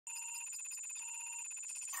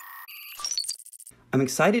I'm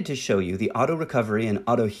excited to show you the auto recovery and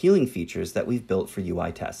auto healing features that we've built for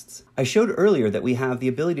UI tests. I showed earlier that we have the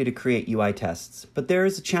ability to create UI tests, but there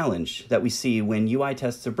is a challenge that we see when UI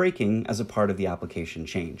tests are breaking as a part of the application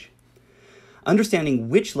change. Understanding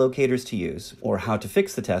which locators to use or how to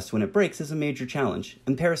fix the test when it breaks is a major challenge,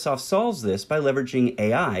 and Parasoft solves this by leveraging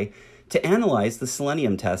AI to analyze the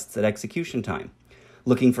Selenium tests at execution time,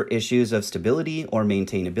 looking for issues of stability or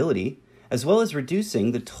maintainability, as well as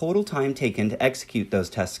reducing the total time taken to execute those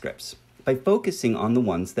test scripts by focusing on the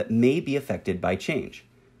ones that may be affected by change.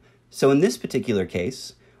 So in this particular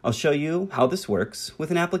case, I'll show you how this works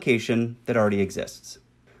with an application that already exists.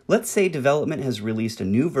 Let's say development has released a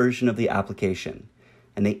new version of the application,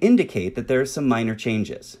 and they indicate that there are some minor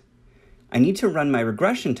changes. I need to run my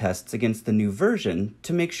regression tests against the new version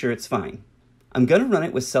to make sure it's fine. I'm going to run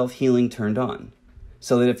it with self-healing turned on,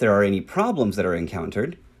 so that if there are any problems that are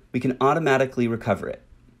encountered, we can automatically recover it.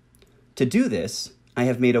 To do this, I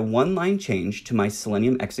have made a one-line change to my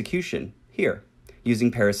Selenium execution here,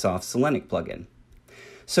 using Parasoft Selenic plugin.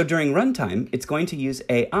 So during runtime, it's going to use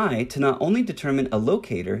AI to not only determine a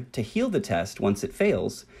locator to heal the test once it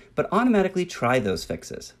fails, but automatically try those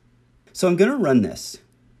fixes. So I'm going to run this,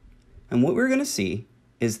 and what we're going to see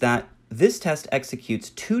is that this test executes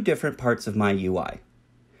two different parts of my UI.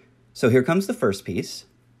 So here comes the first piece.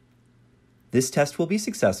 This test will be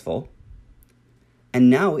successful, and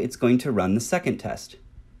now it's going to run the second test.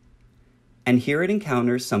 And here it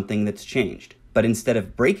encounters something that's changed. But instead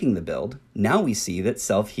of breaking the build, now we see that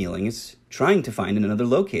self-healing is trying to find another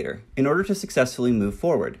locator in order to successfully move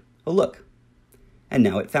forward. Oh, look. And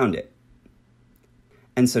now it found it.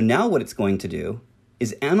 And so now what it's going to do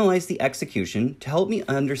is analyze the execution to help me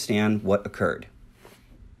understand what occurred.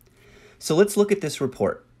 So let's look at this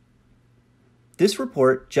report. This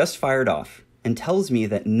report just fired off and tells me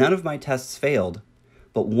that none of my tests failed,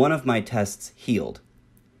 but one of my tests healed.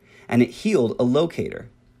 And it healed a locator.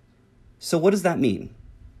 So what does that mean?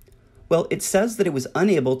 Well, it says that it was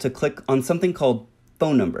unable to click on something called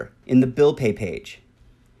phone number in the bill pay page.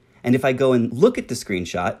 And if I go and look at the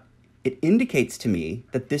screenshot, it indicates to me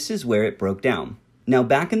that this is where it broke down. Now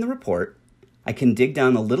back in the report, I can dig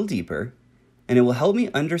down a little deeper, and it will help me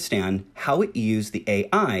understand how it used the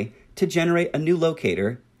AI to generate a new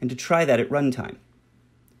locator and to try that at runtime.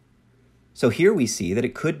 So here we see that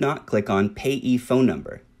it could not click on payee phone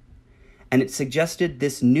number, and it suggested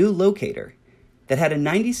this new locator that had a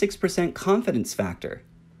 96% confidence factor.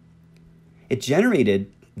 It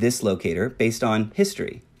generated this locator based on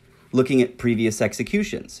history, looking at previous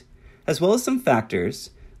executions, as well as some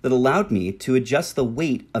factors that allowed me to adjust the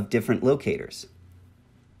weight of different locators.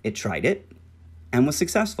 It tried it and was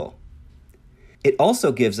successful. It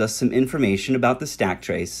also gives us some information about the stack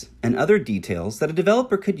trace and other details that a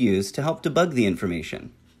developer could use to help debug the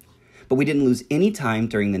information. But we didn't lose any time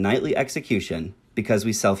during the nightly execution because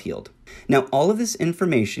we self-healed. Now, all of this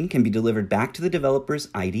information can be delivered back to the developer's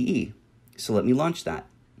IDE. So let me launch that.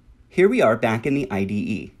 Here we are back in the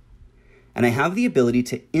IDE, and I have the ability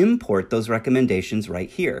to import those recommendations right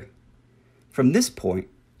here. From this point,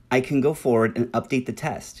 I can go forward and update the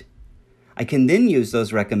test. I can then use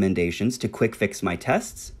those recommendations to quick fix my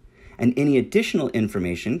tests, and any additional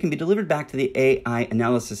information can be delivered back to the AI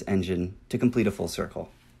analysis engine to complete a full circle.